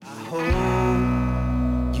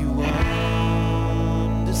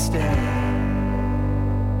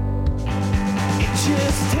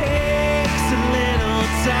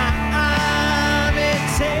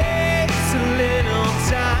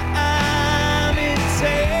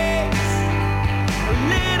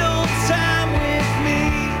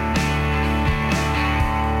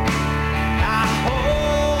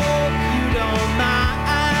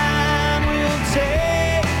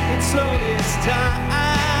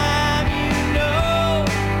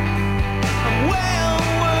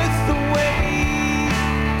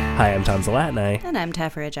Hi, I'm Tom Zalatni. And I'm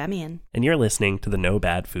Tafra Jamian. And you're listening to the No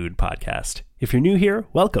Bad Food Podcast. If you're new here,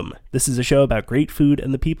 welcome. This is a show about great food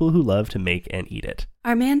and the people who love to make and eat it.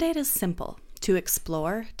 Our mandate is simple: to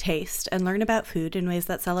explore, taste, and learn about food in ways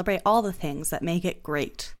that celebrate all the things that make it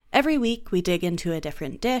great. Every week, we dig into a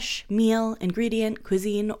different dish, meal, ingredient,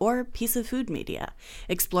 cuisine, or piece of food media,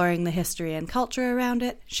 exploring the history and culture around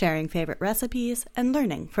it, sharing favorite recipes, and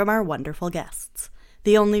learning from our wonderful guests.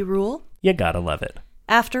 The only rule? You gotta love it.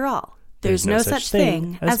 After all, there's no such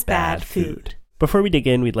thing as bad food. Before we dig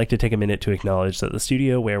in, we'd like to take a minute to acknowledge that the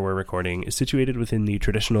studio where we're recording is situated within the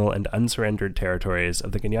traditional and unsurrendered territories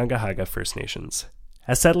of the Kanien'kehá:ka First Nations.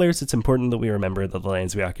 As settlers, it's important that we remember that the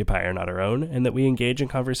lands we occupy are not our own, and that we engage in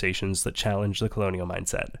conversations that challenge the colonial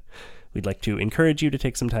mindset. We'd like to encourage you to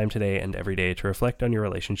take some time today and every day to reflect on your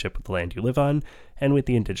relationship with the land you live on, and with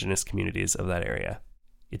the indigenous communities of that area.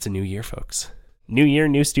 It's a new year, folks. New year,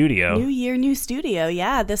 new studio. New year, new studio.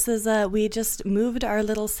 Yeah, this is, we just moved our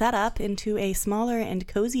little setup into a smaller and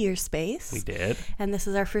cozier space. We did. And this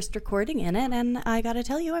is our first recording in it, and I gotta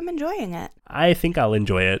tell you, I'm enjoying it. I think I'll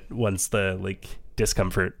enjoy it once the,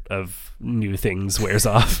 discomfort of new things wears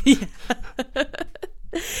off. Yeah.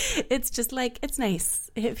 It's just it's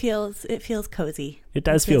nice. It feels cozy. It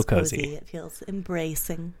does feel cozy. It feels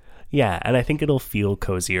embracing. Yeah, and I think it'll feel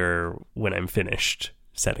cozier when I'm finished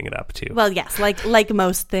setting it up too. Well, yes, like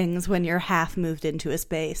most things, when you're half moved into a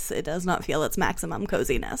space, it does not feel its maximum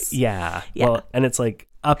coziness. Yeah. Well, and it's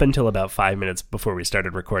up until about 5 minutes before we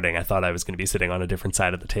started recording, I thought I was going to be sitting on a different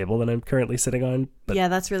side of the table than I'm currently sitting on. But yeah,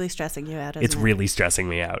 that's really stressing you out, it's really stressing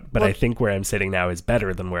me out. But I think where I'm sitting now is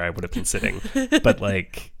better than where I would have been sitting. But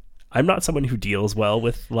I'm not someone who deals well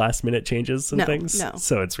with last minute changes and things. No.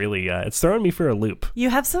 So it's really, it's throwing me for a loop. You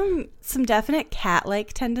have some definite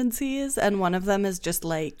cat-like tendencies, and one of them is just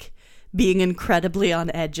being incredibly on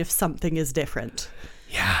edge if something is different.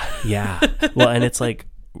 Yeah. Well, and it's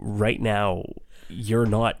right now, you're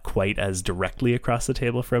not quite as directly across the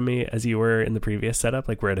table from me as you were in the previous setup.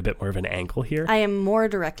 We're at a bit more of an angle here. I am more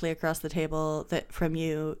directly across the table from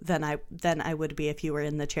you than I would be if you were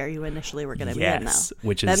in the chair you initially were going to be in. Yes,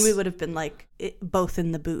 which is then we would have been both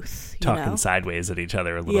in the booth, talking sideways at each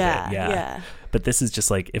other a little bit. Yeah. But this is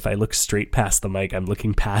just if I look straight past the mic, I'm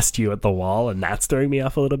looking past you at the wall, and that's throwing me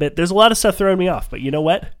off a little bit. There's a lot of stuff throwing me off, but you know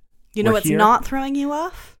what? You know what's not throwing you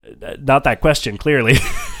off? Not that question, clearly.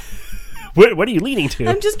 What are you leading to?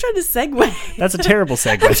 I'm just trying to segue. That's a terrible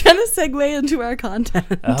segue. I'm trying to segue into our content.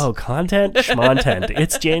 Oh, content? Schmontent.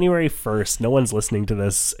 It's January 1st. No one's listening to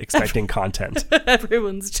this expecting content.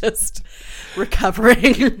 Everyone's just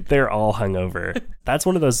recovering. They're all hungover. That's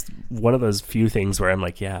one of those few things where I'm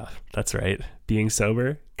yeah, that's right. Being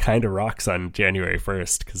sober kind of rocks on January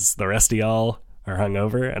 1st because the rest of y'all are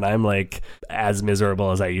hungover, and I'm as miserable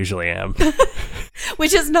as I usually am.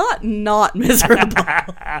 Which is not miserable.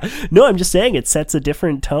 No, I'm just saying it sets a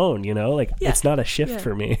different tone, It's not a shift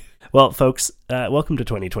for me. Well, folks, welcome to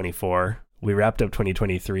 2024. We wrapped up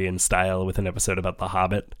 2023 in style with an episode about The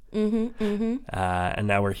Hobbit. And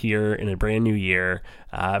now we're here in a brand new year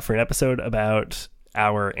for an episode about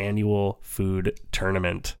our annual food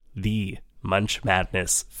tournament, the Munch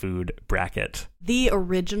Madness Food Bracket. The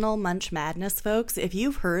original Munch Madness, folks. If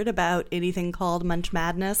you've heard about anything called Munch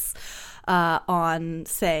Madness on,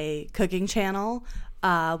 say, Cooking Channel,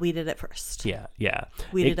 we did it first. Yeah.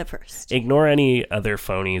 We did it first. Ignore any other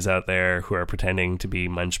phonies out there who are pretending to be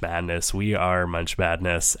Munch Madness. We are Munch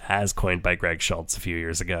Madness, as coined by Greg Schultz a few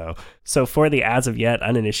years ago. So for the as of yet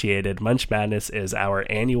uninitiated, Munch Madness is our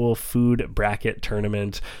annual food bracket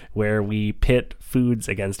tournament where we pit foods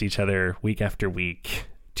against each other week after week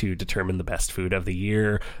to determine the best food of the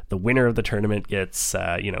year. The winner of the tournament gets,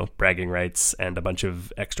 bragging rights and a bunch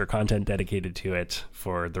of extra content dedicated to it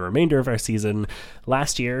for the remainder of our season.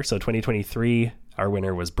 Last year, so 2023, our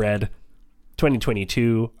winner was bread.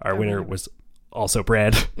 2022, our winner was also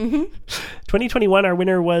bread. 2021, our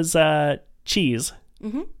winner was cheese.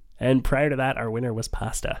 And prior to that, our winner was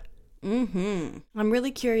pasta. I'm really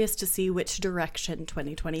curious to see which direction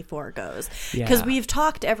 2024 goes. Because we've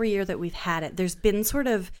talked every year that we've had it. There's been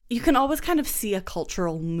you can always kind of see a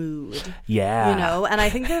cultural mood. Yeah. And I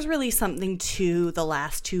think there's really something to the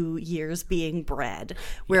last 2 years being bread,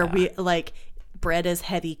 where we bread is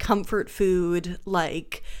heavy comfort food.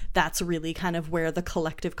 That's really kind of where the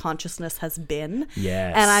collective consciousness has been.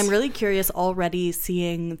 Yes. And I'm really curious already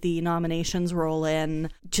seeing the nominations roll in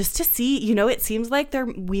just to see, it seems like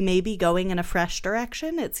we may be going in a fresh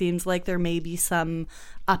direction. It seems like there may be some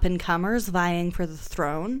up and comers vying for the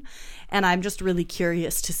throne. And I'm just really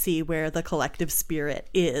curious to see where the collective spirit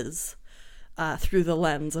is through the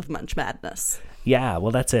lens of Munch Madness. Yeah,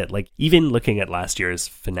 well, that's it. Like, even looking at last year's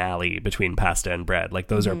finale between Pasta and Bread, like,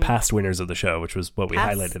 those are past winners of the show, which was what we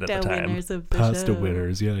highlighted at the time. Winners of the Pasta show.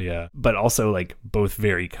 winners, yeah. But also, like, both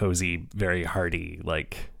very cozy, very hearty,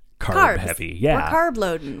 like, carb heavy. Yeah. We're carb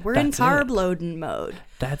loading. We're in carb loading mode.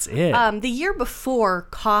 That's it. The year before,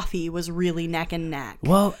 coffee was really neck and neck.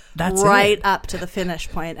 Well, that's right it. up to the finish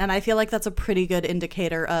point. And I feel like that's a pretty good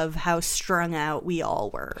indicator of how strung out we all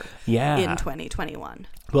were in 2021.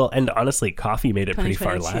 Well, and honestly, coffee made it pretty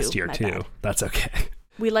far 2022, last year, too. bad. That's okay.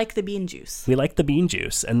 We like the bean juice. We like the bean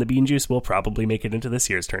juice, and the bean juice will probably make it into this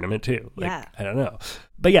year's tournament, too. Like, yeah. I don't know.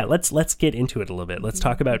 But yeah, let's get into it a little bit. Let's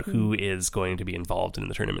talk about who is going to be involved in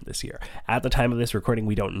the tournament this year. At the time of this recording,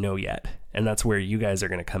 we don't know yet, and that's where you guys are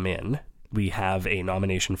going to come in. We have a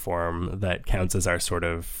nomination form that counts as our sort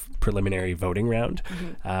of preliminary voting round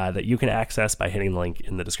that you can access by hitting the link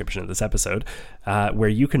in the description of this episode, where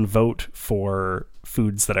you can vote for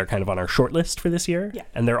foods that are kind of on our short list for this year. Yeah.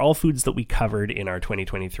 And they're all foods that we covered in our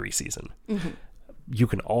 2023 season. You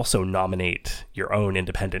can also nominate your own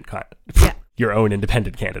independent your own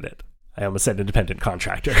independent candidate. I almost said independent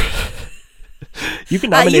contractor. You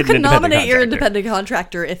can nominate your independent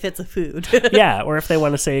contractor if it's a food. Yeah, or if they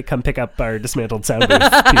want to say, come pick up our dismantled sound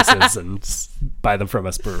booth pieces and buy them from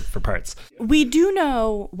us for parts. We do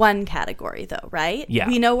know one category, though, right? Yeah.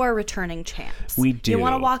 We know our returning champs. We do. You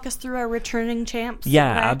want to walk us through our returning champs?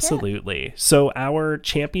 Yeah, bracket? Absolutely. So our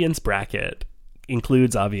champions bracket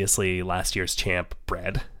includes, obviously, last year's champ,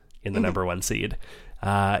 Bread, in the number 1 seed.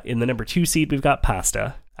 In the number 2 seed, we've got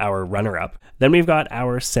Pasta, our runner-up. Then we've got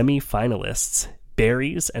our semi-finalists,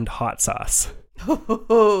 Berries and Hot Sauce.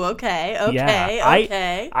 Oh, okay.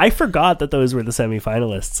 I forgot that those were the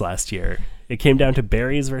semi-finalists last year. It came down to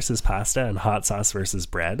Berries versus Pasta and Hot Sauce versus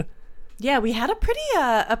Bread. Yeah, we had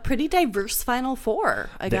a pretty diverse Final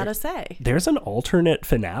Four, I gotta say. There's an alternate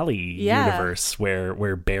finale universe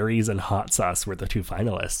where Berries and Hot Sauce were the 2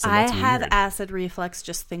 finalists. And I that's had weird. acid reflux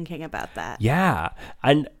just thinking about that. Yeah,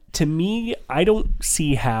 and to me, I don't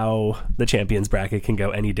see how the champions bracket can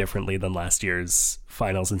go any differently than last year's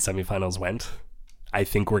finals and semifinals went. I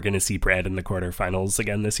think we're going to see Bread in the quarterfinals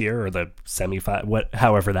again this year, or the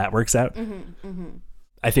however that works out.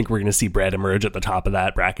 I think we're going to see Bread emerge at the top of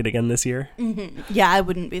that bracket again this year. Yeah, I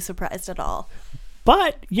wouldn't be surprised at all.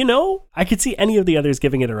 But, I could see any of the others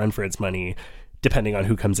giving it a run for its money, depending on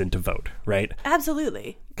who comes in to vote, right?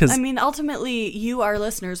 Absolutely. I mean, ultimately, you, our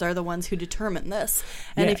listeners, are the ones who determine this.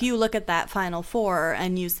 And if you look at that Final Four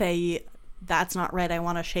and you say, that's not right, I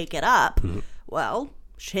want to shake it up, well,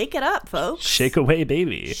 shake it up, folks. Shake away,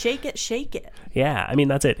 baby. Shake it. Yeah, I mean,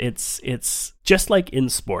 that's it. It's just like in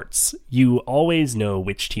sports. You always know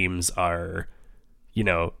which teams are,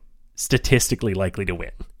 statistically likely to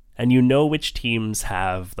win. And you know which teams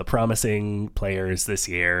have the promising players this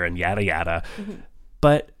year and yada yada.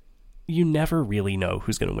 But you never really know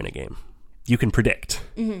who's going to win a game. You can predict,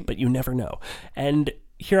 but you never know. And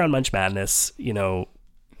here on Munch Madness,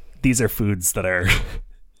 these are foods that are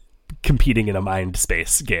competing in a mind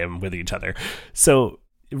space game with each other. So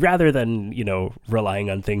rather than, relying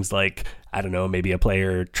on things like, I don't know, maybe a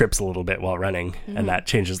player trips a little bit while running and that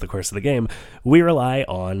changes the course of the game, we rely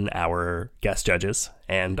on our guest judges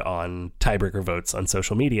and on tiebreaker votes on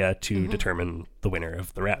social media to determine the winner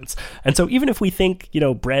of the rounds. And so even if we think,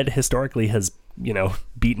 Bread historically has,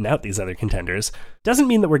 beaten out these other contenders, doesn't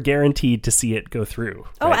mean that we're guaranteed to see it go through.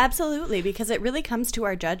 Oh, right? Absolutely, because it really comes to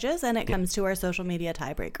our judges and it comes to our social media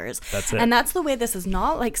tiebreakers. That's it. And that's the way this is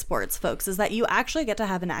not like sports, folks, is that you actually get to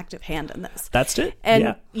have an active hand in this. That's it.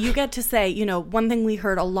 And you get to say, one thing we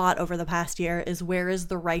heard a lot over the past year is, where is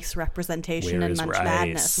the rice representation in Munch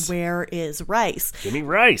Madness? Where is rice? Give me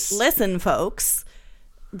rice. Listen, folks.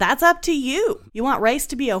 That's up to you. You want rice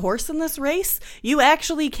to be a horse in this race? You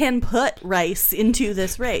actually can put rice into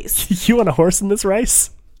this race. You want a horse in this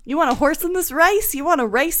race? You want a horse in this race? You want to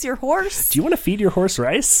race your horse? Do you want to feed your horse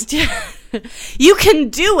rice? You can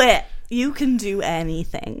do it. You can do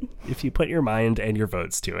anything. If you put your mind and your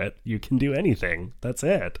votes to it, you can do anything. That's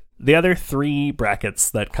it. The other 3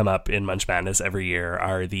 brackets that come up in Munch Madness every year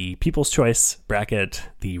are the People's Choice bracket,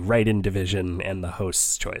 the Write-In division, and the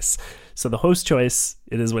Host's Choice. So the Host's Choice,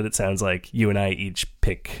 it is what it sounds like. You and I each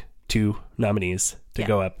pick 2 nominees to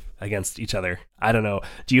go up against each other. I don't know.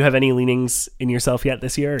 Do you have any leanings in yourself yet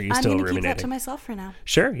this year, or are you still ruminating? I'm going to keep that to myself for now.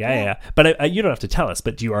 Sure, yeah. But you don't have to tell us,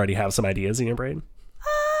 but do you already have some ideas in your brain?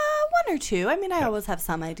 1 or 2. I mean, I always have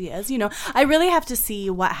some ideas. I really have to see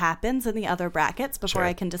what happens in the other brackets before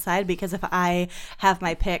I can decide, because if I have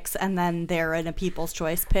my picks and then they're in a People's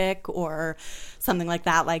Choice pick or something like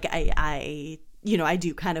that, like I I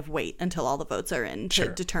do kind of wait until all the votes are in to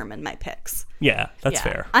determine my picks. Yeah, that's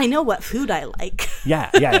fair. I know what food I like.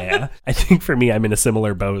 Yeah. I think for me, I'm in a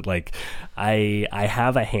similar boat. Like, I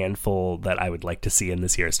have a handful that I would like to see in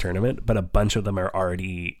this year's tournament, but a bunch of them are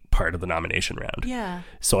already part of the nomination round. Yeah.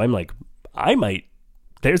 So I'm like,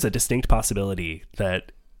 there's a distinct possibility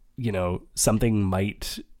that, something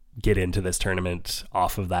might get into this tournament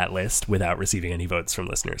off of that list without receiving any votes from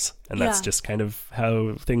listeners. And that's just kind of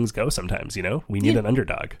how things go sometimes, We need an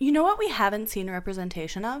underdog. You know what we haven't seen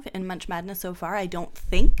representation of in Munch Madness so far, I don't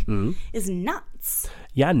think, is nuts.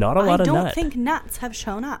 Yeah, not a lot of nuts. I don't think nuts have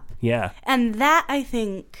shown up. Yeah. And that I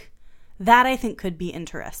think could be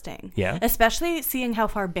interesting. Yeah. Especially seeing how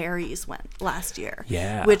far berries went last year.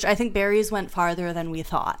 Yeah. Which I think berries went farther than we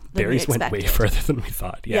thought. Berries went way further than we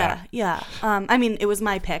thought. Yeah. Yeah. I mean, it was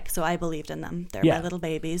my pick, so I believed in them. They're my little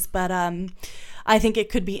babies. But I think it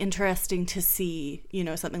could be interesting to see,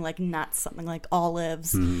 something like nuts, something like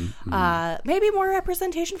olives, maybe more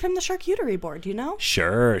representation from the charcuterie board,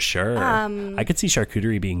 Sure. I could see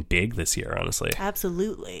charcuterie being big this year, honestly.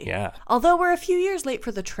 Absolutely. Yeah. Although we're a few years late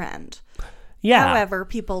for the trend. Yeah. However,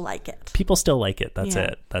 people like it. People still like it. That's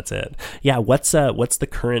it. Yeah. What's the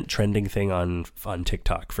current trending thing on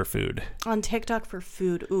TikTok for food? On TikTok for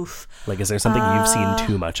food, oof. Like, is there something you've seen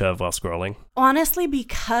too much of while scrolling? Honestly,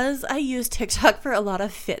 because I use TikTok for a lot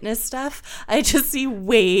of fitness stuff, I just see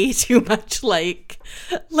way too much like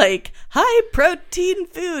high protein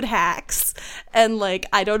food hacks. And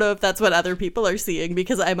I don't know if that's what other people are seeing,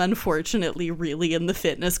 because I'm unfortunately really in the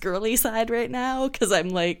fitness girly side right now, because I'm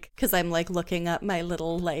looking up my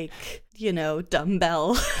little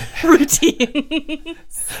dumbbell routine.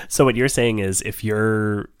 So what you're saying is, if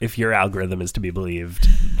your algorithm is to be believed,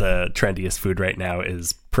 the trendiest food right now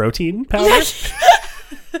is protein powder? Yes.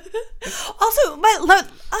 Also, a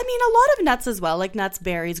lot of nuts as well, like nuts,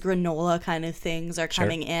 berries, granola kind of things are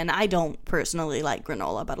coming in. I don't personally like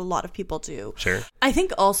granola, but a lot of people do. Sure. I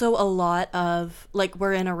think also a lot of,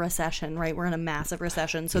 we're in a recession, right? We're in a massive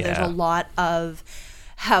recession. So there's a lot of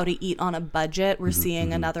how to eat on a budget. We're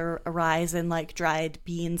seeing another rise in dried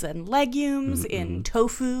beans and legumes, in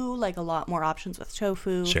tofu, a lot more options with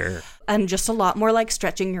tofu. Sure. And just a lot more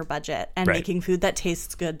stretching your budget and making food that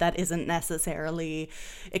tastes good that isn't necessarily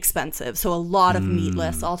expensive. So a lot of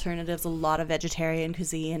meatless alternatives, a lot of vegetarian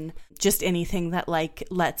cuisine, just anything that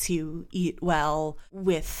lets you eat well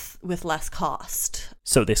with less cost.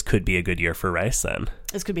 So this could be a good year for rice then?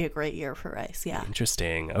 This could be a great year for rice, yeah.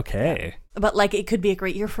 Interesting. Okay. Yeah. But it could be a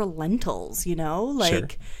great year for lentils, Sure.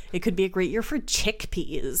 It could be a great year for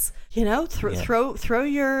chickpeas. Throw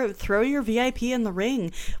your VIP in the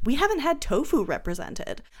ring. We haven't had tofu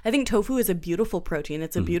represented. I think tofu is a beautiful protein.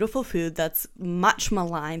 It's a beautiful food that's much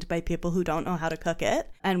maligned by people who don't know how to cook it.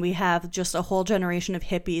 And we have just a whole generation of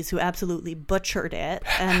hippies who absolutely butchered it.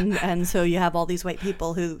 And so you have all these white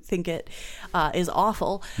people who think it is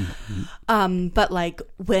awful. But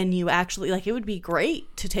when you actually, it would be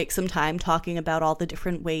great to take some time talking about all the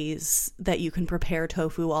different ways that you can prepare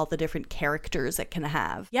tofu, all the different characters it can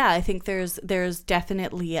have. Yeah, I think there's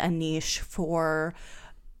definitely a niche for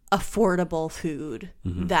affordable food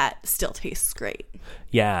that still tastes great.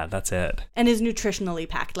 Yeah, that's it. And is nutritionally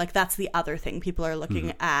packed. That's the other thing people are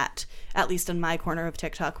looking at least in my corner of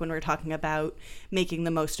TikTok, when we're talking about making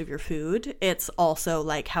the most of your food. It's also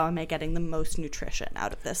how am I getting the most nutrition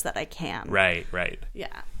out of this that I can? Right.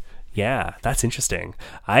 Yeah. Yeah, that's interesting.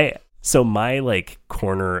 So my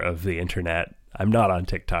corner of the internet, I'm not on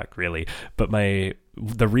TikTok really, but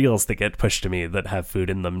the reels that get pushed to me that have food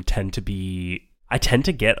in them I tend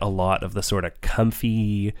to get a lot of the sort of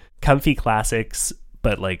comfy classics,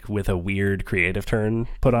 but with a weird creative turn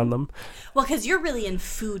put on them. Well, because you're really in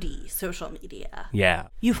foodie social media. Yeah.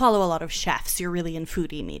 You follow a lot of chefs. You're really in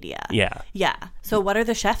foodie media. Yeah. Yeah. So what are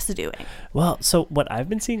the chefs doing? Well, so what I've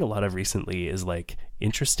been seeing a lot of recently is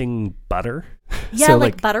interesting butter. Yeah, so,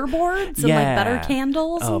 butter boards and butter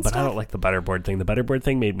candles. Oh, and but stuff. I don't like the butter board thing. The butter board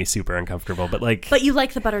thing made me super uncomfortable. But But you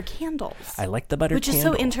like the butter candles. I like the butter Which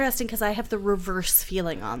candle. is so interesting, because I have the reverse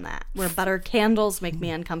feeling on that, where butter candles make me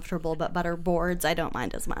uncomfortable, but butter boards I don't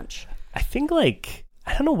mind as much. I think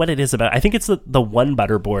I don't know what it is about. I think it's the one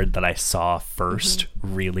butter board that I saw first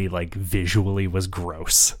really visually was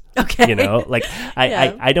gross. Okay.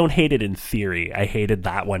 I don't hate it in theory. I hated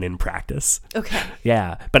that one in practice. Okay.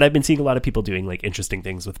 Yeah. But I've been seeing a lot of people doing interesting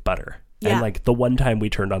things with butter. Yeah. And the one time we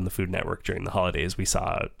turned on the Food Network during the holidays, we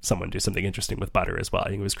saw someone do something interesting with butter as well. I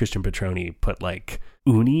think it was Christian Petroni put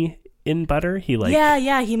uni in butter. He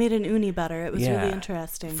he made an uni butter. It was really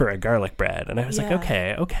interesting for a garlic bread, and I was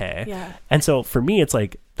okay. Yeah. And so for me, it's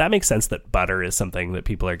that makes sense that butter is something that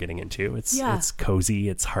people are getting into. It's cozy,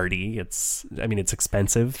 it's hearty, it's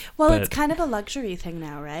expensive. Well, but it's kind of a luxury thing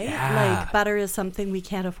now, right? Yeah. Like butter is something we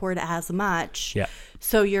can't afford as much. Yeah.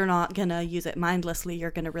 So you're not going to use it mindlessly. You're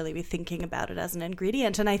going to really be thinking about it as an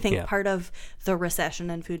ingredient. And I think part of the recession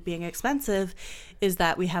and food being expensive is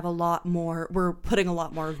that we're putting a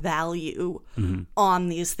lot more value on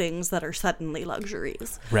these things that are suddenly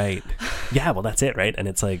luxuries. Right. Yeah, well, that's it, right? And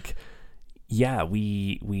it's like, yeah,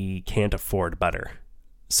 we can't afford butter.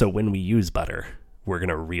 So when we use butter, we're going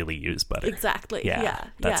to really use butter. Exactly. Yeah.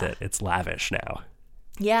 That's it. It's lavish now.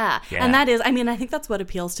 Yeah. And that is, I think that's what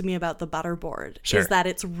appeals to me about the butter board is that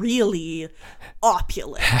it's really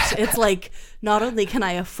opulent. It's like, not only can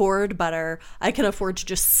I afford butter, I can afford to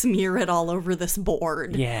just smear it all over this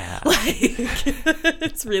board. Yeah. Like,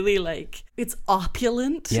 it's really like, it's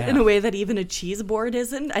opulent in a way that even a cheese board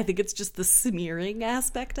isn't. I think it's just the smearing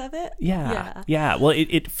aspect of it. Yeah. Well,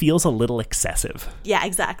 it feels a little excessive. Yeah,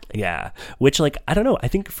 exactly. Yeah. Which, like, I don't know. I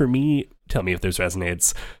think for me, tell me if this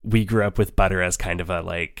resonates. We grew up with butter as kind of a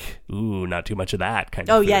like, ooh, not too much of that kind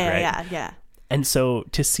of food, right? Yeah. And so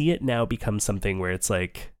to see it now become something where it's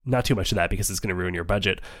like, not too much of that because it's going to ruin your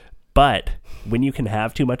budget. But when you can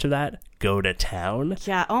have too much of that, go to town.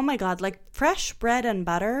 Yeah. Oh my God. Like fresh bread and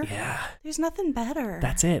butter. Yeah. There's nothing better.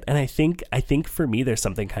 That's it. And I think for me, there's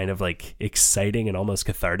something kind of like exciting and almost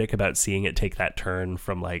cathartic about seeing it take that turn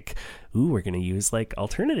from like, ooh, we're going to use like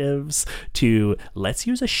alternatives to let's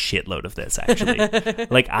use a shitload of this actually.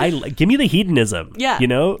 Like give me the hedonism. Yeah. You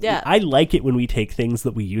know? Yeah. I like it when we take things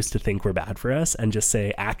that we used to think were bad for us and just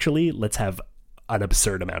say, actually, let's have an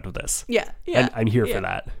absurd amount of this. Yeah. And I'm here for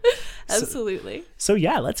that. Absolutely. So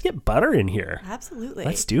yeah, let's get butter in here. Absolutely.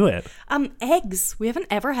 Let's do it. Eggs. We haven't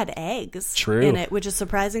ever had eggs in it, which is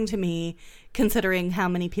surprising to me considering how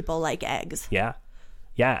many people like eggs. Yeah.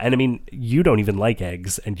 Yeah, and I mean, you don't even like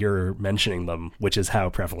eggs, and you're mentioning them, which is how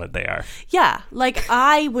prevalent they are. Yeah, like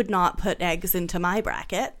I would not put eggs into my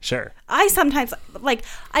bracket. Sure. I sometimes, like,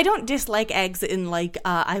 I don't dislike eggs in like,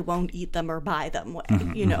 I won't eat them or buy them way.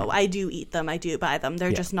 You know, I do eat them, I do buy them.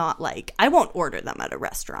 They're just not like, I won't order them at a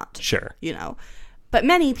restaurant. Sure. You know, but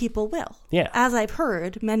many people will. Yeah. As I've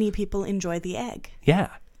heard, many people enjoy the egg. Yeah.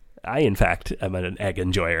 I, in fact, am an egg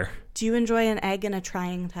enjoyer. Do you enjoy an egg in a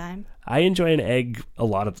trying time? I enjoy an egg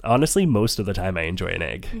honestly, most of the time I enjoy an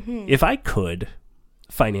egg. If I could,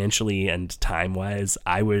 financially and time-wise,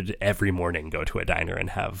 I would every morning go to a diner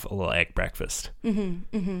and have a little egg breakfast.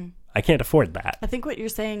 I can't afford that. I think what you're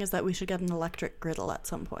saying is that we should get an electric griddle at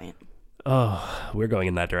some point. Oh, we're going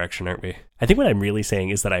in that direction, aren't we? I think what I'm really saying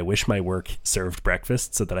is that I wish my work served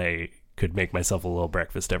breakfast so that I could make myself a little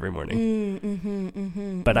breakfast every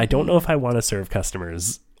morning. But I don't know if I want to serve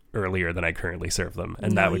customers earlier than I currently serve them,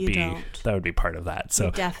 and that would be part of that. So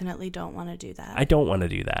you definitely don't want to do that. I don't want to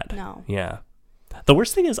do that. No. Yeah. The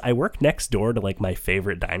worst thing is I work next door to like my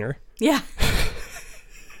favorite diner. Yeah.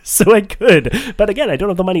 So I could, but again, I don't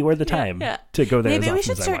have the money or the time to go there. Maybe as we often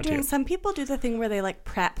should as start I want doing. to. Some people do the thing where they like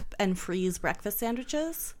prep and freeze breakfast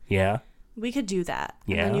sandwiches. Yeah. We could do that.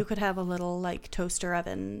 Yeah. And then you could have a little like toaster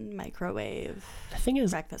oven, microwave. The thing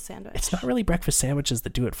is, breakfast sandwich. It's not really breakfast sandwiches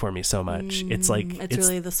that do it for me so much. It's like it's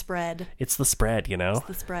really the spread. It's the spread, you know. It's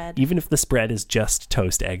the spread. Even if the spread is just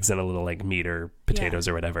toast, eggs, and a little like meat or potatoes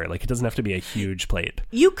or whatever, like it doesn't have to be a huge plate.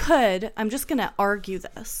 You could. I'm just gonna argue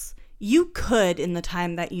this. You could, in the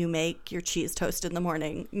time that you make your cheese toast in the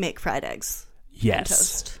morning, make fried eggs. Yes. And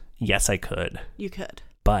toast. Yes, I could. You could.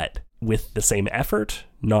 But with the same effort,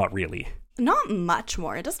 not really. Not much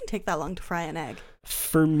more. It doesn't take that long to fry an egg.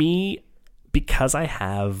 For me, because I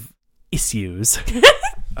have issues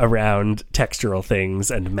around textural things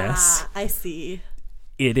and mess. I see.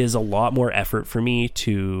 It is a lot more effort for me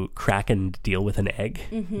to crack and deal with an egg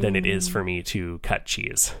than it is for me to cut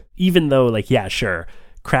cheese. Even though, like, yeah, sure,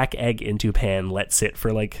 crack egg into pan, let sit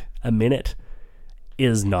for like a minute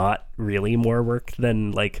is not really more work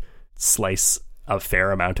than like slice a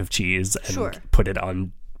fair amount of cheese and put it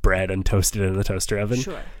on bread and toast it in the toaster oven.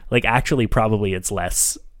 Like actually probably it's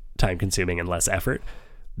less time consuming and less effort.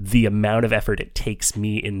 The amount of effort it takes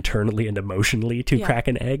me internally and emotionally to crack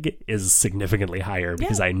an egg is significantly higher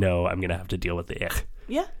because I know I'm going to have to deal with the ick.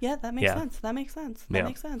 Yeah, that makes sense. That makes sense.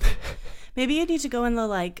 Maybe you need to go in the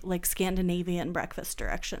like Scandinavian breakfast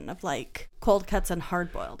direction of like cold cuts and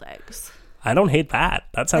hard-boiled eggs. I don't hate that.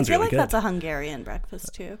 That sounds really good. I feel like that's a Hungarian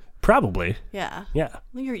breakfast too. Probably. Yeah. Yeah.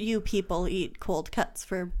 You people eat cold cuts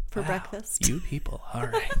for breakfast. You people. All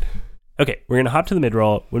right. Okay, we're going to hop to the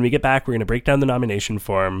mid-roll. When we get back, we're going to break down the nomination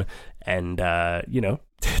form and,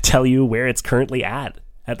 tell you where it's currently at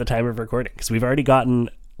the time of recording. Because we've already gotten,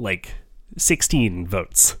 like, 16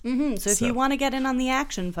 votes. So if you want to get in on the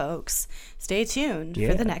action, folks, stay tuned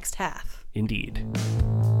for the next half. Indeed.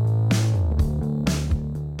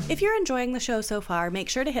 If you're enjoying the show so far, make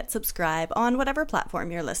sure to hit subscribe on whatever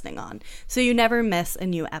platform you're listening on so you never miss a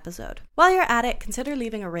new episode. While you're at it, consider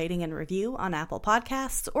leaving a rating and review on Apple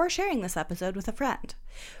Podcasts or sharing this episode with a friend.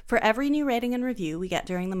 For every new rating and review we get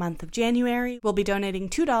during the month of January, we'll be donating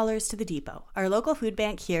 $2 to the Depot, our local food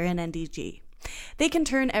bank here in NDG. They can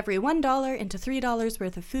turn every $1 into $3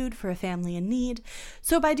 worth of food for a family in need,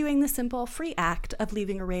 so by doing the simple, free act of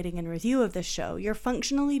leaving a rating and review of this show, you're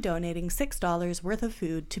functionally donating $6 worth of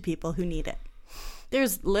food to people who need it.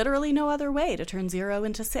 There's literally no other way to turn 0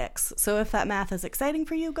 into 6, so if that math is exciting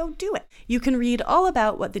for you, go do it. You can read all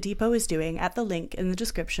about what the Depot is doing at the link in the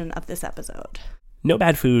description of this episode. No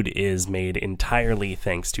Bad Food is made entirely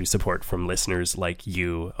thanks to support from listeners like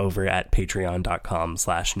you over at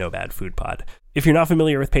patreon.com/nobadfoodpod. If you're not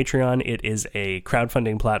familiar with Patreon, it is a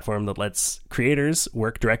crowdfunding platform that lets creators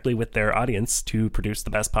work directly with their audience to produce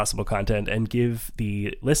the best possible content and give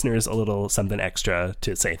the listeners a little something extra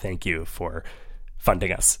to say thank you for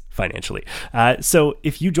funding us financially. So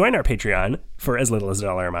if you join our Patreon for as little as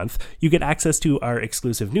 $1 a month, you get access to our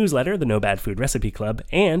exclusive newsletter, the No Bad Food Recipe Club,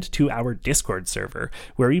 and to our Discord server,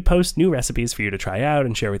 where we post new recipes for you to try out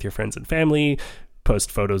and share with your friends and family,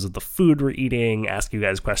 post photos of the food we're eating, ask you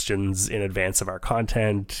guys questions in advance of our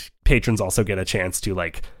content. Patrons also get a chance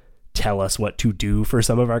to tell us what to do for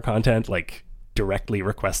some of our content, directly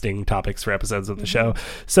requesting topics for episodes of the show.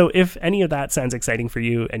 So if any of that sounds exciting for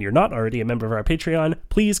you and you're not already a member of our Patreon,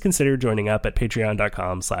 please consider joining up at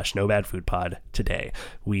patreon.com/nobadfoodpod today.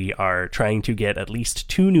 We are trying to get at least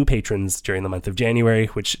 2 new patrons during the month of January,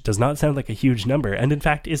 which does not sound like a huge number, and in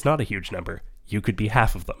fact is not a huge number. You could be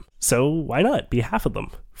half of them. So why not be half of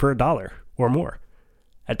them for $1 or more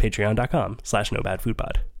at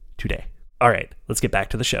patreon.com/nobadfoodpod today. All right, let's get back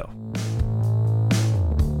to the show.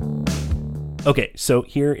 Okay, so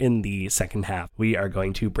here in the second half, we are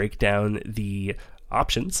going to break down the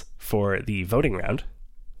options for the voting round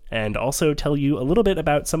and also tell you a little bit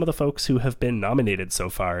about some of the folks who have been nominated so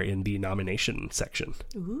far in the nomination section.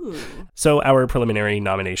 Ooh. So our preliminary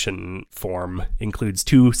nomination form includes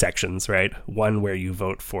 2 sections, right? One where you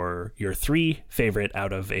vote for your 3 favorite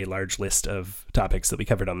out of a large list of topics that we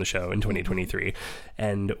covered on the show in 2023,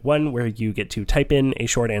 and one where you get to type in a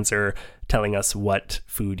short answer telling us what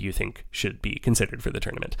food you think should be considered for the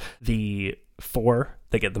tournament. The 4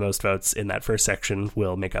 that get the most votes in that first section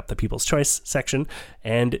will make up the People's Choice section,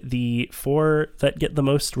 and the 4 that get the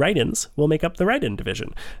most write-ins will make up the write-in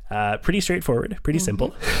division. Pretty straightforward, pretty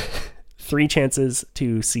simple. 3 chances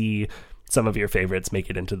to see some of your favorites make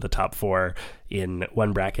it into the top 4 in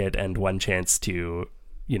one bracket, and 1 chance to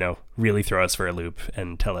really throw us for a loop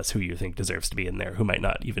and tell us who you think deserves to be in there, who might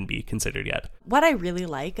not even be considered yet. What I really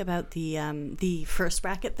like about the first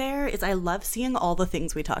bracket there is I love seeing all the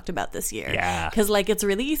things we talked about this year. Yeah. Because it's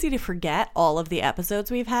really easy to forget all of the episodes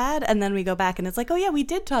we've had, and then we go back and it's oh yeah, we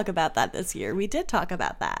did talk about that this year. We did talk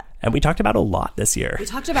about that. And we talked about a lot this year.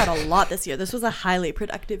 This was a highly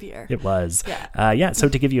productive year. It was. Yeah. So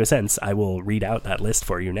to give you a sense, I will read out that list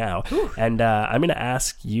for you now. Ooh. And I'm going to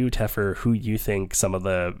ask you, Teffer, who you think some of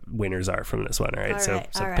the winners are from this one. All right. So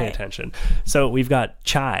pay attention. So we've got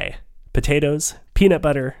chai, potatoes, peanut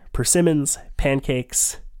butter, persimmons,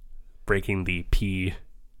 pancakes, breaking the P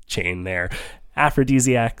chain there,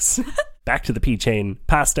 aphrodisiacs, back to the P chain,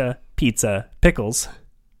 pasta, pizza, pickles.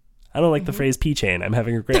 I don't like the phrase P chain. I'm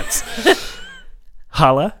having regrets.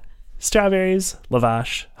 Challah, strawberries,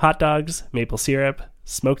 lavash, hot dogs, maple syrup,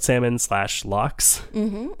 smoked salmon / lox,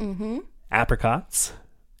 apricots,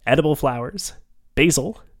 edible flowers,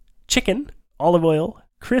 basil, chicken, olive oil,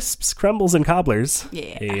 crisps, crumbles, and cobblers.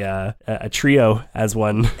 Yeah. A trio as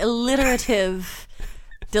one. Alliterative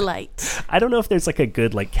delight. I don't know if there's a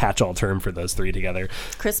good catch-all term for those 3 together.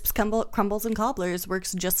 Crisps, crumbles, and cobblers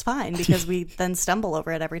works just fine because we then stumble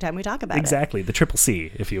over it every time we talk about it. Exactly. The triple C,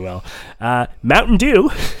 if you will. Mountain Dew.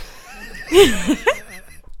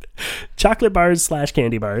 Chocolate bars /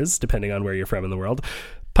 candy bars, depending on where you're from in the world.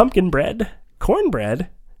 Pumpkin bread, cornbread,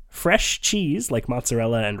 fresh cheese like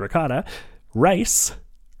mozzarella and ricotta, rice,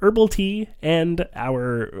 herbal tea, and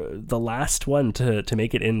the last one to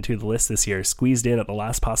make it into the list this year, squeezed in at the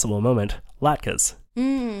last possible moment, latkes.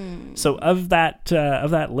 So of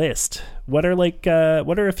that list, what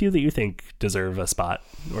are a few that you think deserve a spot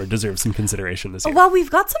or deserve some consideration this year? Well, we've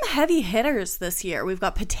got some heavy hitters this year. We've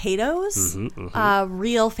got potatoes,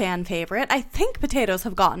 real fan favorite. I think potatoes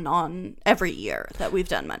have gotten on every year that we've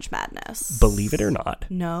done Munch Madness. Believe it or not.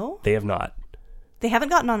 No? They have not. They haven't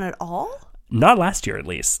gotten on at all? Not last year, at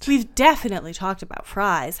least. We've definitely talked about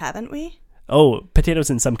fries, haven't we? Oh, potatoes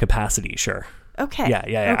in some capacity, sure. Okay. Yeah.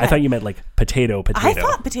 Okay. I thought you meant like potato. I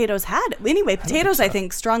thought potatoes had. Anyway, potatoes, I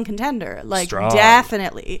think, strong contender. Like, Strong.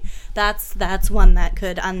 definitely. That's one that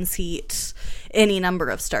could unseat any number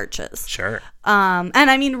of starches. Sure. And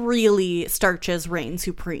I mean, really, starches reign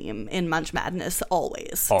supreme in Munch Madness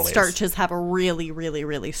always. Starches have a really, really,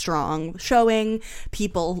 really strong showing.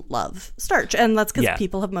 People love starch. And that's because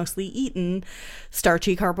people have mostly eaten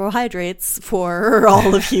starchy carbohydrates for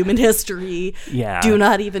all of human history. Yeah. Do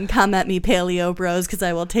not even come at me, paleo bros, because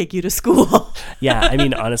I will take you to school. Yeah, I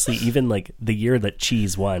mean, honestly, even like the year that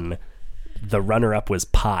cheese won, the runner-up was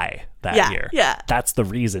pie that year. Yeah. That's the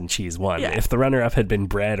reason cheese won. Yeah. If the runner-up had been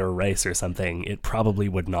bread or rice or something, it probably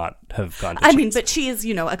would not have gone to cheese. I mean, but cheese,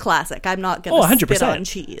 a classic. I'm not going to spit on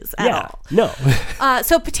cheese at all. No.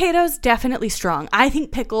 So potatoes, definitely strong. I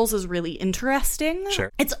think pickles is really interesting.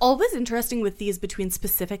 Sure. It's always interesting with these between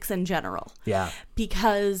specifics and general. Yeah.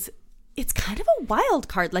 Because it's kind of a wild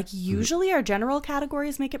card. Like, usually our general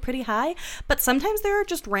categories make it pretty high, but sometimes there are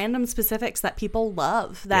just random specifics that people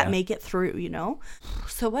love that make it through,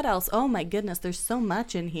 So what else? Oh my goodness, there's so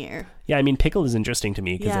much in here. Yeah, I mean, pickle is interesting to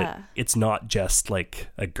me because it's not just like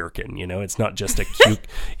a gherkin, It's not just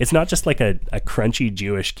it's not just like a crunchy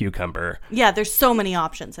Jewish cucumber. Yeah, there's so many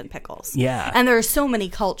options in pickles. Yeah. And there are so many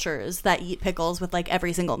cultures that eat pickles with like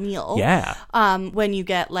every single meal. Yeah. When you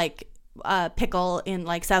get like pickle in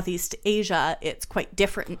like Southeast Asia, it's quite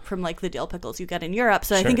different from like the dill pickles you get in Europe.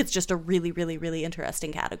 So I think it's just a really, really, really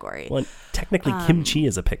interesting category. Well, technically kimchi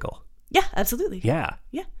is a pickle. Yeah, absolutely. Yeah.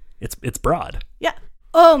 Yeah. It's broad. Yeah.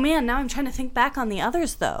 Oh man, now I'm trying to think back on the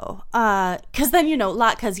others though. Because then,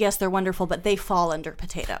 latkes, yes, they're wonderful, but they fall under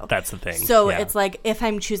potato. That's the thing. So it's like, if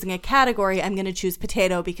I'm choosing a category, I'm going to choose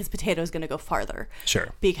potato because potato is going to go farther. Sure.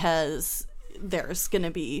 Because there's going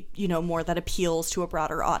to be, more that appeals to a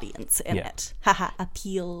broader audience in it. Haha,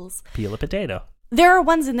 appeals. Peel a potato. There are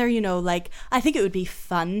ones in there, like, I think it would be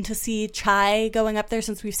fun to see chai going up there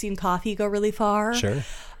since we've seen coffee go really far. Sure.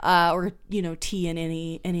 Or, tea in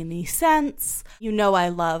any sense. I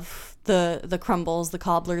love the crumbles, the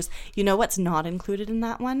cobblers. What's not included in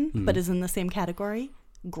that one, but is in the same category?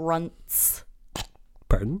 Grunts.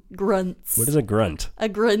 Pardon? Grunts. What is a grunt? A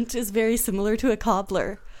grunt is very similar to a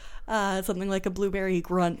cobbler. Something like a blueberry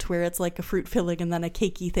grunt where it's like a fruit filling and then a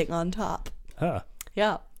cakey thing on top. Huh.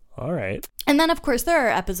 Yeah. All right. And then, of course, there are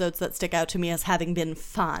episodes that stick out to me as having been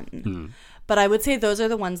fun. But I would say those are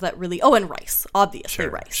the ones that really... Oh, and rice. Obviously,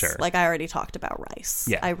 rice. Sure. Like, I already talked about rice.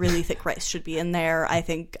 Yeah. I really think rice should be in there. I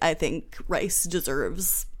think rice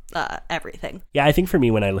deserves everything. Yeah, I think for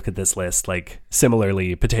me, when I look at this list, like,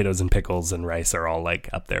 similarly, potatoes and pickles and rice are all, like,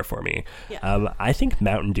 up there for me. Yeah. I think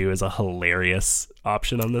Mountain Dew is a hilarious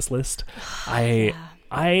option on this list.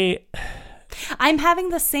 I'm having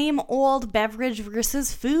the same old beverage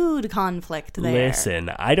versus food conflict there. Listen,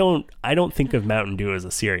 I don't think of Mountain Dew as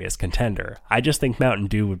a serious contender. I just think Mountain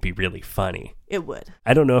Dew would be really funny. It would.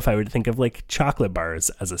 I don't know if I would think of like chocolate bars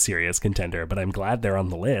as a serious contender, but I'm glad they're on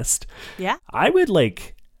the list. Yeah.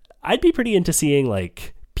 I'd be pretty into seeing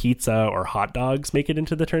like pizza or hot dogs make it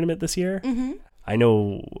into the tournament this year. Mm-hmm. I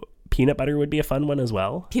know peanut butter would be a fun one as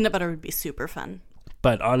well. Peanut butter would be super fun.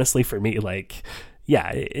 But honestly, for me, like,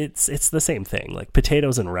 yeah, it's the same thing. Like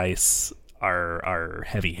potatoes and rice are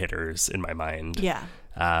heavy hitters in my mind. Yeah.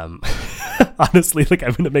 Honestly, like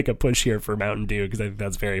I'm going to make a push here for Mountain Dew because I think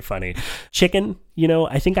that's very funny. Chicken,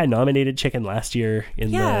 I think I nominated chicken last year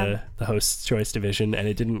in the host's choice division and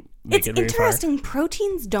it didn't make it very far. It's interesting.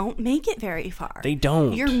 Proteins don't make it very far. They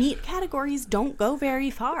don't. Your meat categories don't go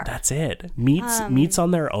very far. That's it. Meats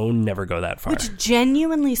on their own never go that far. Which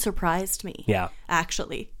genuinely surprised me. Yeah.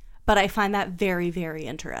 Actually. But I find that very, very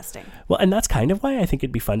interesting. Well, and that's kind of why I think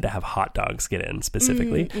it'd be fun to have hot dogs get in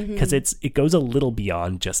specifically, because it goes a little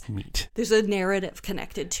beyond just meat. There's a narrative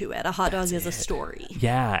connected to it. A hot dog is a story.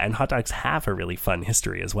 Yeah, and hot dogs have a really fun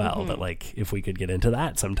history as well. But like, if we could get into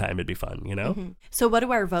that sometime, it'd be fun, So what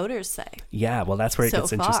do our voters say? Yeah, well, that's where it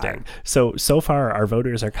gets interesting. So far, our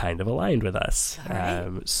voters are kind of aligned with us.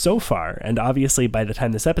 Right. So far, and obviously by the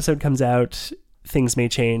time this episode comes out, things may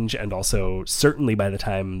change, and also certainly by the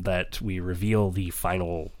time that we reveal the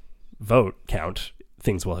final vote count,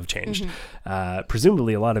 things will have changed.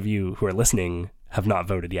 Presumably a lot of you who are listening have not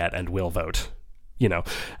voted yet and will vote,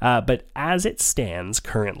 but as it stands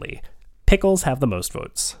currently, pickles have the most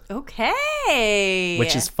votes. Okay.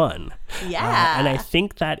 Which is fun. Yeah. And I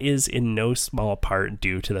think that is in no small part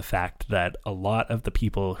due to the fact that a lot of the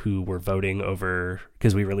people who were voting over,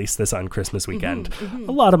 because we released this on Christmas weekend,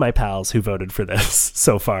 a lot of my pals who voted for this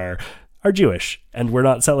so far are Jewish and were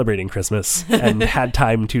not celebrating Christmas and had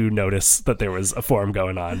time to notice that there was a forum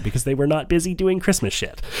going on because they were not busy doing Christmas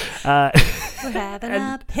shit. We're having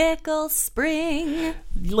a pickle spring.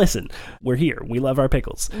 Listen, we're here. We love our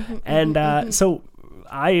pickles. So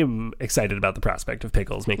I am excited about the prospect of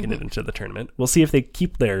pickles making it into the tournament. We'll see if they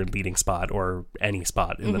keep their leading spot or any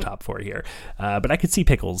spot in the top 4 here. But I could see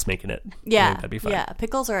pickles making it. Yeah, that'd be fun. Yeah,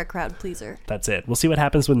 pickles are a crowd pleaser. That's it. We'll see what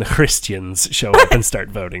happens when the Christians show up and start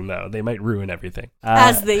voting, though. They might ruin everything.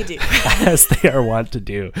 As they do. As they are wont to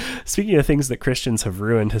do. Speaking of things that Christians have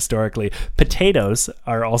ruined historically, potatoes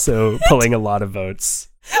are also pulling a lot of votes.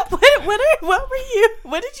 What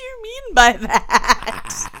did you mean by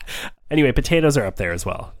that? Anyway, potatoes are up there as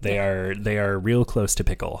well. They are real close to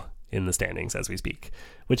pickle in the standings as we speak,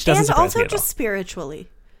 which doesn't surprise me at all. And also just spiritually.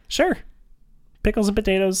 Sure. Pickles and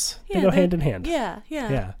potatoes, they go hand in hand.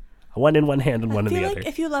 Yeah. One in one hand and one in the other. I other. feel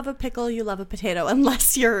like if you love a pickle, you love a potato,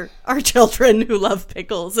 unless you're our children who love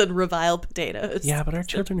pickles and revile potatoes. Yeah, but our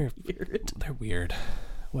children are weird. They're weird.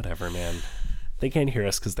 Whatever, man. They can't hear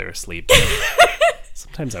us because they're asleep.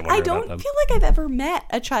 Sometimes I wonder about them. I don't feel like I've ever met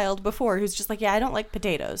a child before who's just like, yeah, I don't like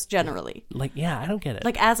potatoes, generally. Like, yeah, I don't get it.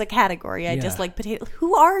 Like, as a category, I just like potatoes.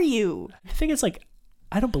 Who are you? I think it's like,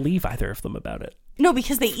 I don't believe either of them about it. No,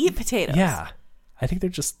 because they eat potatoes. Yeah. I think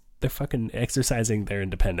they're fucking exercising their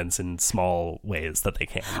independence in small ways that they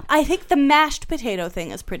can. I think the mashed potato thing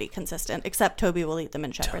is pretty consistent, except Toby will eat them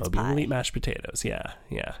in shepherd's pie. Toby will eat mashed potatoes,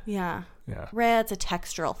 yeah. Red's a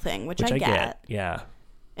textural thing, which I get. Yeah.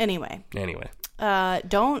 Anyway.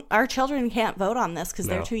 Our children can't vote on this because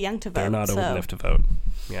they're too young to vote. They're not old enough to vote.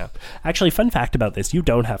 Yeah. Actually, fun fact about this, you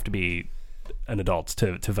don't have to be an adult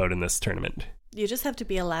to vote in this tournament. You just have to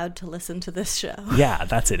be allowed to listen to this show. Yeah,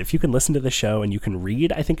 that's it. If you can listen to the show and you can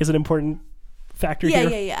read, I think is an important factor here.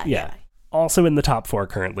 Yeah. Also in the top 4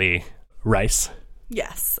 currently, rice.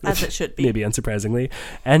 Yes, as it should be. Maybe unsurprisingly.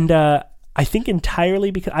 And I think entirely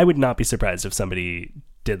because I would not be surprised if somebody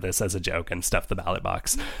did this as a joke and stuffed the ballot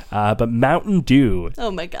box. But Mountain Dew.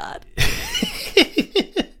 Oh my God.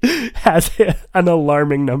 has an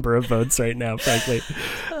alarming number of votes right now, frankly.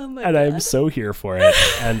 Oh my and God. I'm so here for it.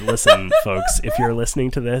 And listen, folks, if you're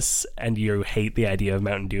listening to this and you hate the idea of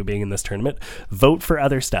Mountain Dew being in this tournament, vote for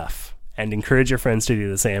other stuff and encourage your friends to do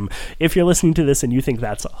the same. If you're listening to this and you think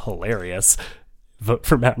that's hilarious, vote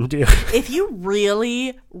for Mountain Dew. If you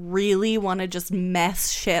really, really want to just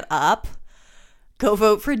mess shit up, go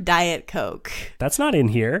vote for Diet Coke. That's not in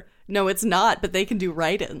here. No, it's not, but they can do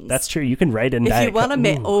write-ins. That's true. You can write in Diet Coke. If you want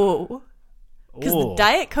to because the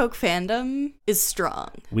Diet Coke fandom is strong.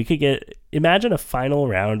 We could imagine a final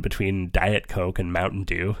round between Diet Coke and Mountain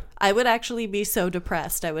Dew. I would actually be so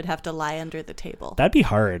depressed I would have to lie under the table. That'd be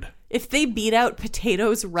hard. If they beat out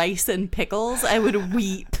potatoes, rice, and pickles, I would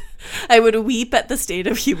weep. I would weep at the state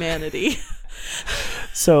of humanity.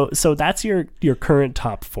 So that's your current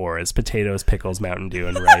top 4 is potatoes, pickles, Mountain Dew,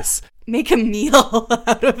 and rice. Make a meal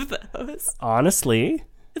out of those. Honestly,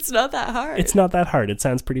 it's not that hard. It's not that hard. It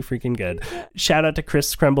sounds pretty freaking good. Yeah. Shout out to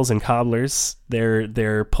Chris Crumbles and Cobblers.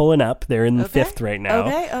 They're pulling up. They're in the 5th right now.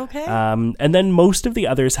 Okay. And then most of the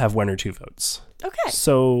others have 1 or 2 votes. Okay.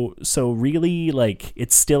 So really, like,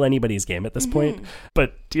 it's still anybody's game at this point.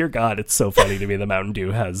 But dear God, it's so funny to me that Mountain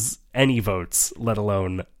Dew has any votes, let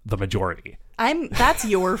alone the majority. That's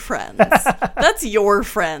your friends. That's your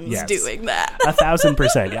friends doing that.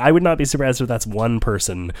 1,000%. I would not be surprised if that's one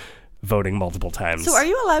person voting multiple times. So are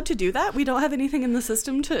you allowed to do that? We don't have anything in the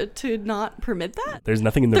system to not permit that? There's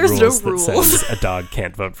nothing in the rules that says a dog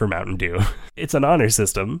can't vote for Mountain Dew. It's an honor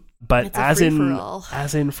system, but as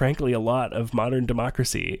in frankly a lot of modern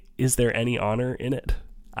democracy, is there any honor in it?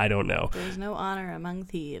 I don't know. There's no honor among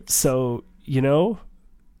thieves. So,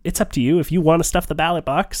 it's up to you. If you want to stuff the ballot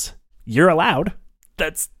box, you're allowed.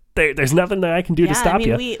 There's nothing that I can do to stop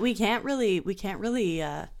you. We can't really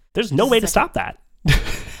there's no way to stop that.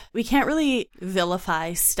 We can't really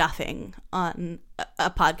vilify stuffing on a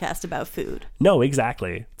podcast about food. No,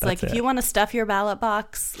 exactly. It's like, if you want to stuff your ballot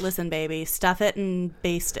box, listen, baby, stuff it and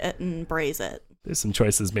baste it and braise it. There's some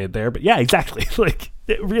choices made there, but yeah, exactly.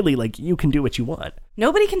 Really, you can do what you want.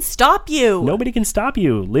 Nobody can stop you. Nobody can stop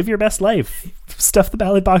you. Live your best life. Stuff the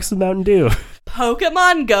ballot box with Mountain Dew.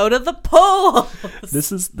 Pokemon, go to the polls.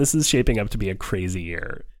 This is shaping up to be a crazy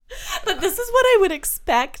year. But this is what I would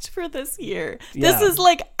expect for this year. Yeah. This is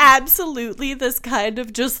absolutely this kind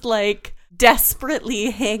of just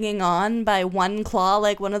desperately hanging on by one claw,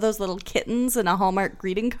 like one of those little kittens in a Hallmark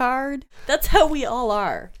greeting card. That's how we all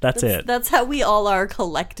are. That's it. That's how we all are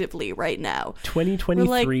collectively right now.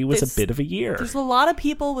 2023 was a bit of a year. There's a lot of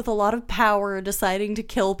people with a lot of power deciding to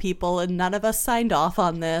kill people, and none of us signed off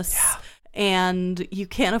on this. Yeah. and you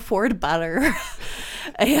can't afford butter.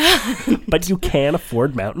 And But you can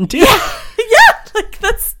afford Mountain Dew. yeah, like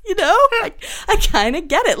that's, I kind of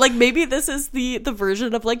get it. Like maybe this is the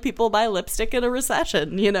version of like people buy lipstick in a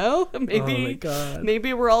recession, Maybe, Oh my God.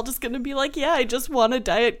 maybe we're all just going to be like, yeah, I just want a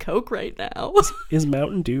Diet Coke right now. Is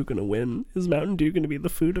Mountain Dew going to win? Is Mountain Dew going to be the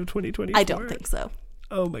food of 2024? I don't think so.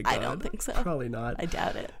 Oh my God. I don't think so. Probably not. I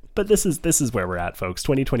doubt it. But this is where we're at, folks.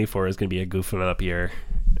 2024 is going to be a goof 'em up year,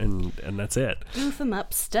 and that's it. Goof 'em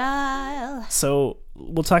up style. So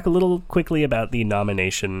we'll talk a little quickly about the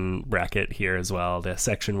nomination bracket here as well, the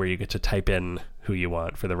section where you get to type in who you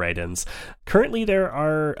want for the write-ins. Currently, there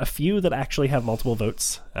are a few that actually have multiple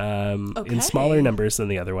votes in smaller numbers than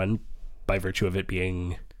the other one, by virtue of it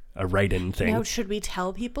being a write-in thing. Now, should we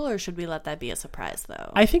tell people or should we let that be a surprise,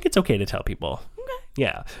 though? I think it's okay to tell people. Okay.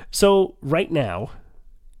 Yeah. So right now,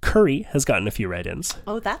 curry has gotten a few write-ins.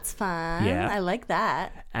 Oh, that's fun. Yeah. I like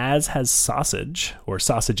that. As has sausage, or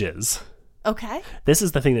sausages. Okay. This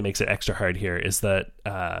is the thing that makes it extra hard here, is that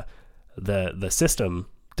the system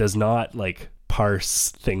does not like parse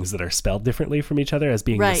things that are spelled differently from each other as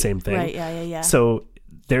being the same thing. Right, yeah. So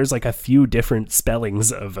there's like a few different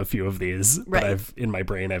spellings of a few of these, Right. but in my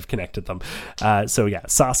brain I've connected them. So yeah,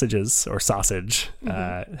 sausages or sausage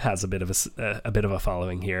has a bit of a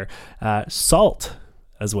following here. Salt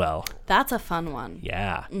as well. That's a fun one.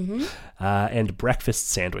 Yeah. And breakfast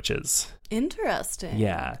sandwiches. Interesting.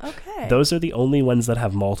 Yeah. Okay. Those are the only ones that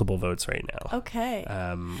have multiple votes right now. Okay.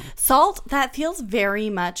 Salt, that feels very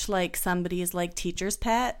much like somebody's like teacher's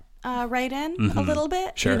pet write-in a little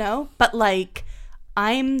bit, Sure. But like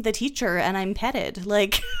I'm the teacher and I'm petted.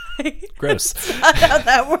 Like Gross. That's not how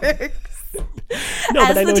that works. No,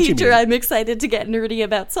 As but I know the what you teacher, mean. I'm excited to get nerdy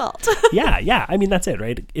about salt. Yeah. I mean, that's it,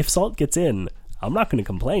 right? If salt gets in, I'm not going to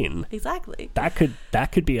complain. Exactly. That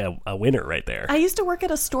could be a winner right there. I used to work at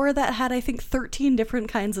a store that had, I think, 13 different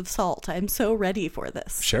kinds of salt. I'm so ready for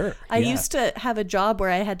this. Sure. I used to have a job where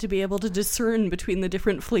I had to be able to discern between the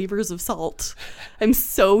different flavors of salt. I'm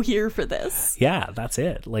so here for this. Yeah, that's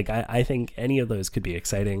it. Like, I think any of those could be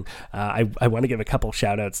exciting. I want to give a couple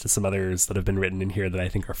shout outs to some others that have been written in here that I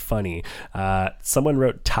think are funny. Someone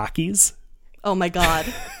wrote Takis. Oh my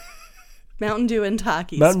God. Mountain Dew and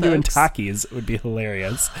Takis. Mountain Dew and folks. Takis would be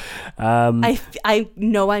hilarious. I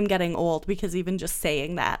know I'm getting old because even just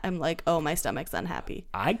saying that, I'm like, oh, my stomach's unhappy.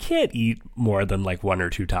 I can't eat more than like one or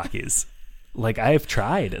two Takis. Like, I've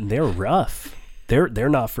tried and they're rough. They're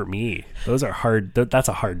not for me. Those are hard. That's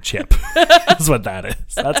a hard chip. That's what that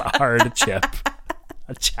is. That's a hard chip.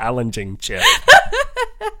 A challenging chip.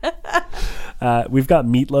 We've got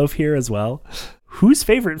meatloaf here as well. Whose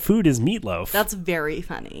favorite food is meatloaf? That's very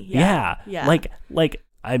funny. Yeah. Like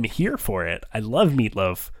I'm here for it. I love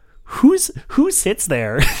meatloaf. Who sits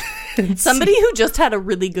there? Somebody who just had a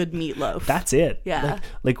really good meatloaf. That's it. Yeah.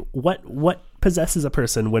 Like what possesses a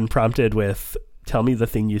person when prompted with, tell me the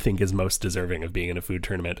thing you think is most deserving of being in a food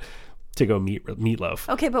tournament, to go meatloaf?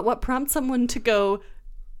 Okay, but what prompts someone to go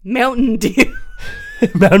Mountain Dew?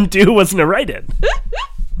 Mountain Dew wasn't a write-in.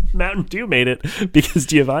 Mountain Dew made it because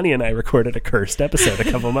Giovanni and I recorded a cursed episode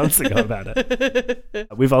a couple months ago about it.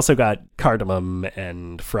 We've also got cardamom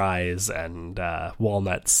and fries and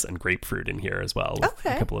walnuts and grapefruit in here as well, with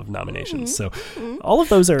a couple of nominations. So all of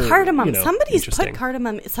those are Cardamom. Somebody's put interesting.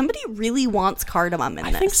 cardamom. Somebody really wants cardamom in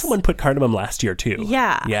this. I think someone put cardamom last year too.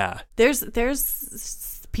 Yeah. There's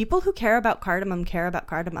people who care about cardamom.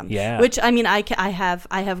 Yeah. Which, I mean, I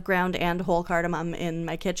have ground and whole cardamom in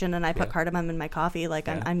my kitchen, and I put cardamom in my coffee. Like,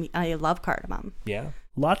 I love cardamom. Yeah.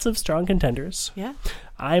 Lots of strong contenders. Yeah.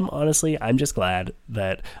 I'm just glad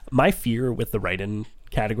that my fear with the write-in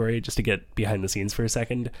category, just to get behind the scenes for a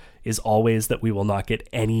second, is always that we will not get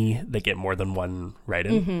any that get more than one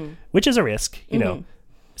write-in, which is a risk, you know.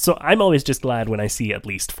 So I'm always just glad when I see at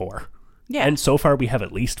least 4. Yeah. And so far we have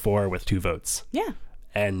at least 4 with 2 votes. Yeah.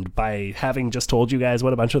 And by having just told you guys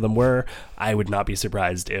what a bunch of them were, I would not be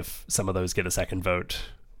surprised if some of those get a second vote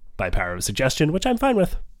by power of suggestion, which I'm fine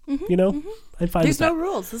with. You know, I'm fine There's with that. no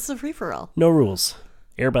rules. This is a free-for-all. No rules.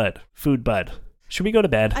 Airbud, food bud. Should we go to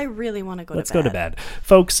bed? I really want to go Let's to bed. go to bed.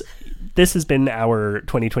 Folks, this has been our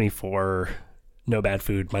 2024 No Bad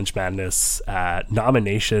Food Munch Madness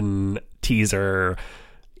nomination teaser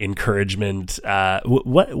encouragement.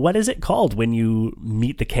 What is it called when you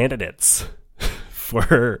meet the candidates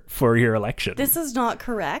for your election? This is not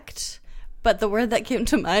correct, but the word that came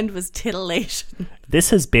to mind was titillation.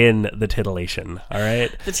 This has been the titillation, all right?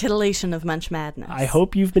 The titillation of Munch Madness. I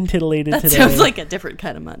hope you've been titillated today. That sounds like a different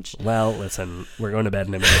kind of munch. Well, listen, we're going to bed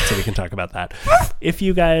in a minute so we can talk about that. If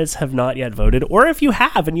you guys have not yet voted, or if you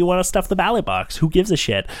have and you want to stuff the ballot box, who gives a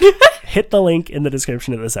shit? Hit the link in the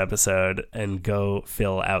description of this episode and go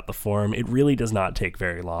fill out the form. It really does not take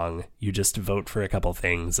very long. You just vote for a couple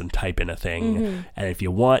things and type in a thing. Mm-hmm. And if you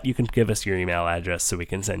want, you can give us your email address so we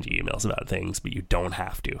can send you emails about things, but you don't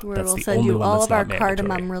have to. We'll send you all of our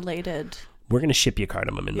cardamom related. We're going to ship you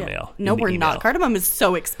cardamom in the mail. No, we're not. Cardamom is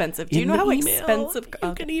so expensive. Do you know how expensive?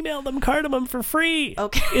 You can email them cardamom for free.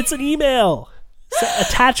 Okay. It's an email.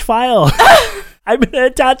 Attach file. I'm going to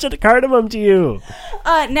attach a cardamom to you.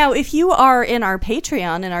 Now, if you are in our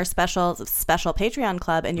Patreon, in our special Patreon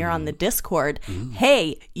club, and you're on the Discord,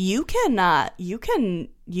 hey, you can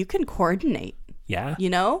coordinate. Yeah. You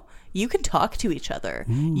know, you can talk to each other.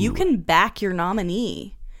 Ooh. You can back your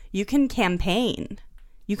nominee. You can campaign.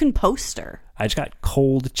 You can poster. I just got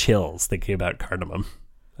cold chills thinking about cardamom.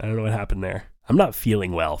 I don't know what happened there. I'm not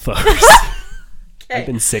feeling well, folks. I've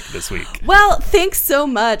been sick this week. Well, thanks so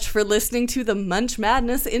much for listening to the Munch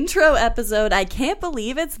Madness intro episode. I can't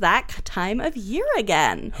believe it's that time of year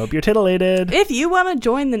again. Hope you're titillated. If you want to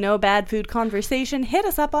join the No Bad Food conversation, hit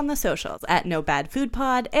us up on the socials at No Bad Food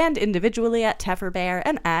Pod and individually at Tefferbear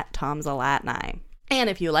and at Tom's Alatni. And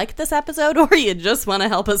if you liked this episode or you just want to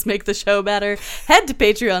help us make the show better, head to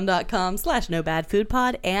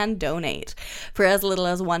patreon.com/nobadfoodpod and donate. For as little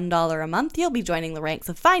as $1 a month, you'll be joining the ranks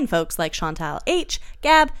of fine folks like Chantal H.,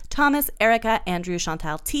 Gab, Thomas, Erica, Andrew,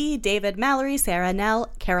 Chantal T., David, Mallory, Sarah, Nell,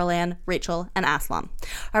 Carol Ann, Rachel, and Aslam.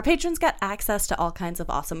 Our patrons get access to all kinds of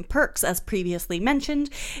awesome perks, as previously mentioned,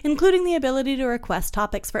 including the ability to request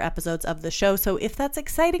topics for episodes of the show. So if that's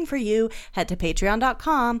exciting for you, head to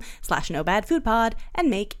patreon.com/nobadfoodpod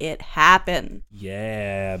and make it happen.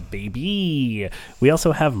 Yeah, baby. We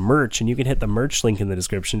also have merch, and you can hit the merch link in the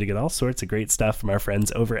description to get all sorts of great stuff from our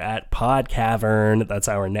friends over at Podcavern. That's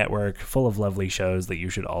our network full of lovely shows that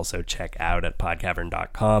you should also check out at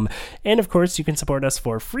podcavern.com. And of course, you can support us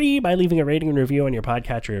for free by leaving a rating and review on your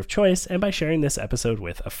podcatcher of choice and by sharing this episode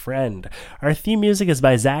with a friend. Our theme music is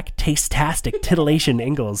by Zach Taste-tastic Titillation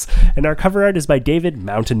Ingalls, and our cover art is by David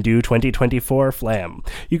Mountain Dew 2024 Flam.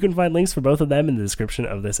 You can find links for both of them in the description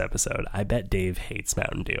of this episode. I bet Dave hates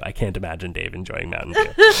Mountain Dew. I can't imagine Dave enjoying Mountain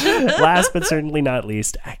Dew. Last but certainly not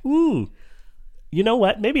least, you know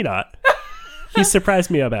what? Maybe not. He's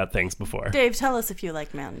surprised me about things before. Dave, tell us if you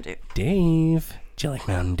like Mountain Dew. Dave, do you like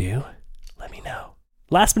Mountain Dew? Let me know.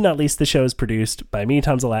 Last but not least, the show is produced by me,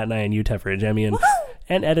 Tom Zalatni, and you, Teffer Ajemian,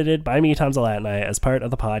 and edited by me, Tom Zalatni, as part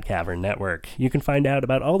of the Podcavern Network. You can find out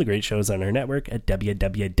about all the great shows on our network at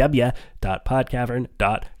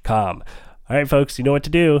www.podcavern.com. All right, folks, you know what to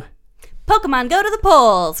do. Pokemon, go to the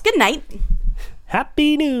polls. Good night.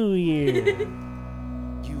 Happy New Year.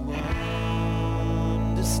 You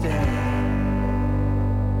understand.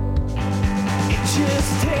 It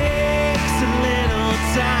just takes a little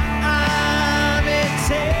time. It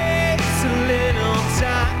takes a little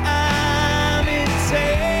time. It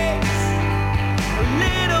takes a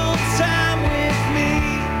little time with me.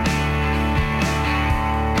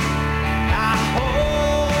 I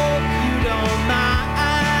hope you don't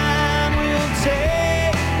mind. We'll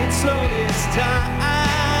take it slow this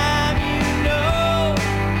time. You know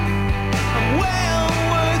I'm well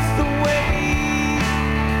worth the wait.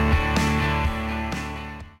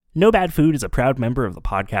 No Bad Food is a proud member of the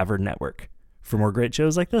Podcavern Network. For more great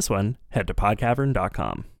shows like this one, head to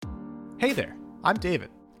podcavern.com. Hey there, I'm David.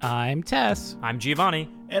 I'm Tess. I'm Giovanni.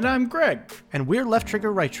 And I'm Greg. And we're Left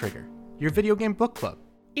Trigger, Right Trigger, your video game book club.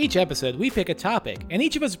 Each episode, we pick a topic, and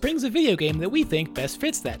each of us brings a video game that we think best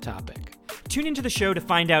fits that topic. Tune into the show to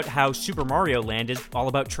find out how Super Mario Land is all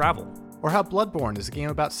about travel. Or how Bloodborne is a game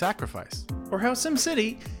about sacrifice. Or how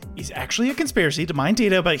SimCity is actually a conspiracy to mine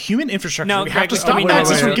data about human infrastructure. No, we have to Greg, stop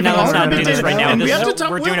Nazis from giving let's all not our do this data. right now. And we have to It's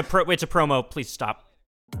talk. a promo. Please stop.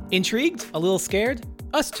 Intrigued? A little scared?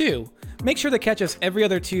 Us too. Make sure to catch us every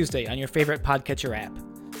other Tuesday on your favorite podcatcher app.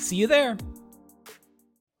 See you there.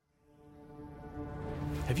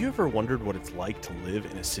 Have you ever wondered what it's like to live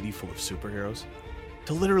in a city full of superheroes?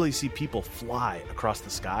 To literally see people fly across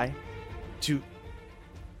the sky?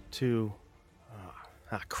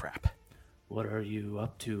 Crap. What are you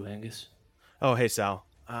up to, Angus? Oh, hey, Sal.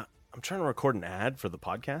 I'm trying to record an ad for the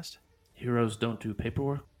podcast. Heroes don't do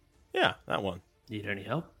paperwork? Yeah, that one. Need any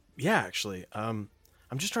help? Yeah, actually. I'm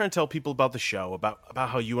just trying to tell people about the show, about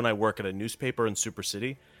how you and I work at a newspaper in Super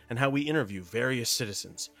City, and how we interview various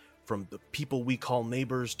citizens, from the people we call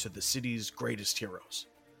neighbors to the city's greatest heroes.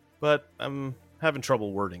 But I'm having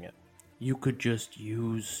trouble wording it. You could just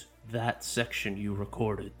use that section you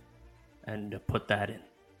recorded and put that in.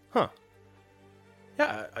 Huh.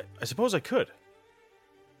 Yeah, I suppose I could.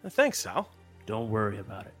 Thanks, Sal. Don't worry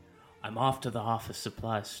about it. I'm off to the office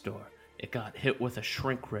supplies store. It got hit with a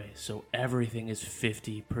shrink ray, so everything is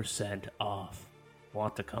 50% off.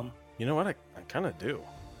 Want to come? You know what? I kind of do.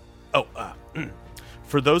 Oh,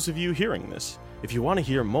 for those of you hearing this, if you want to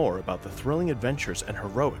hear more about the thrilling adventures and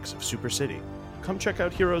heroics of Super City, come check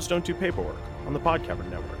out Heroes Don't Do Paperwork on the Podcaster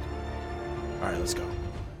Network. All right, let's go.